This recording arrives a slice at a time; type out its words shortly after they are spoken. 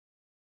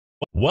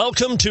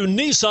Welcome to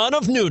Nissan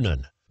of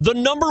Newnan, the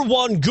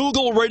 #1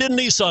 Google-rated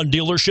Nissan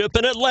dealership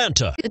in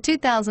Atlanta. The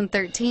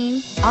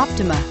 2013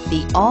 Optima.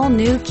 The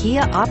all-new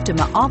Kia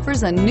Optima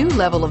offers a new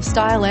level of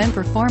style and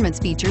performance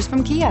features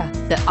from Kia.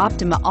 The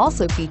Optima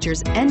also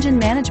features engine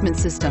management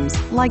systems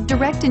like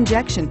direct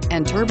injection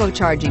and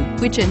turbocharging,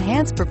 which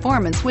enhance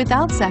performance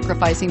without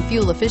sacrificing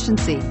fuel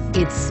efficiency.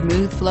 Its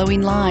smooth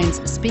flowing lines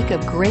speak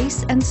of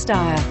grace and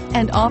style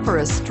and offer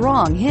a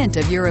strong hint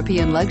of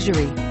European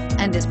luxury,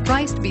 and is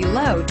priced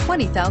below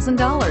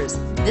 $20,000.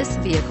 This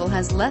vehicle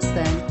has less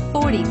than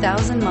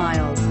 40,000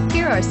 miles.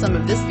 Here are some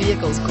of this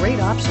vehicle's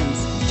great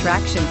options: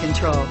 traction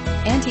control,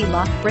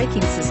 anti-lock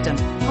braking system,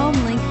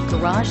 HomeLink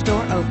garage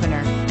door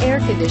opener, air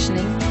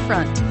conditioning,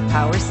 front,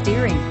 power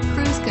steering,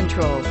 cruise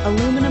control,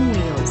 aluminum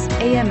wheels,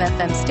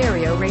 AM/FM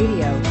stereo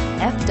radio,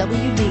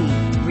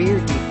 FWD, rear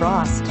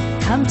defrost.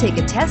 Come take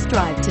a test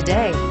drive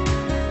today.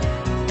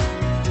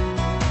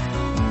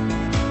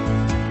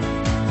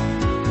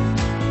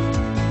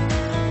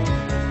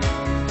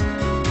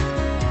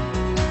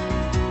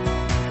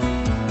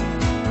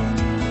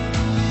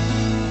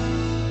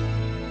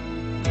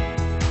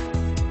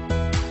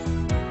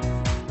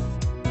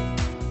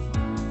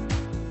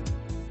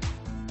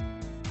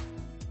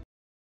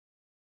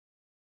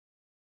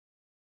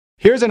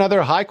 Here's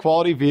another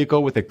high-quality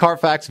vehicle with a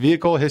Carfax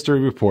Vehicle History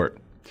Report.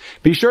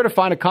 Be sure to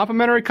find a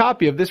complimentary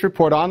copy of this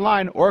report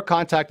online or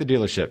contact the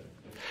dealership.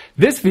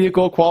 This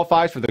vehicle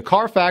qualifies for the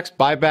Carfax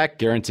Buyback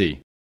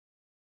Guarantee.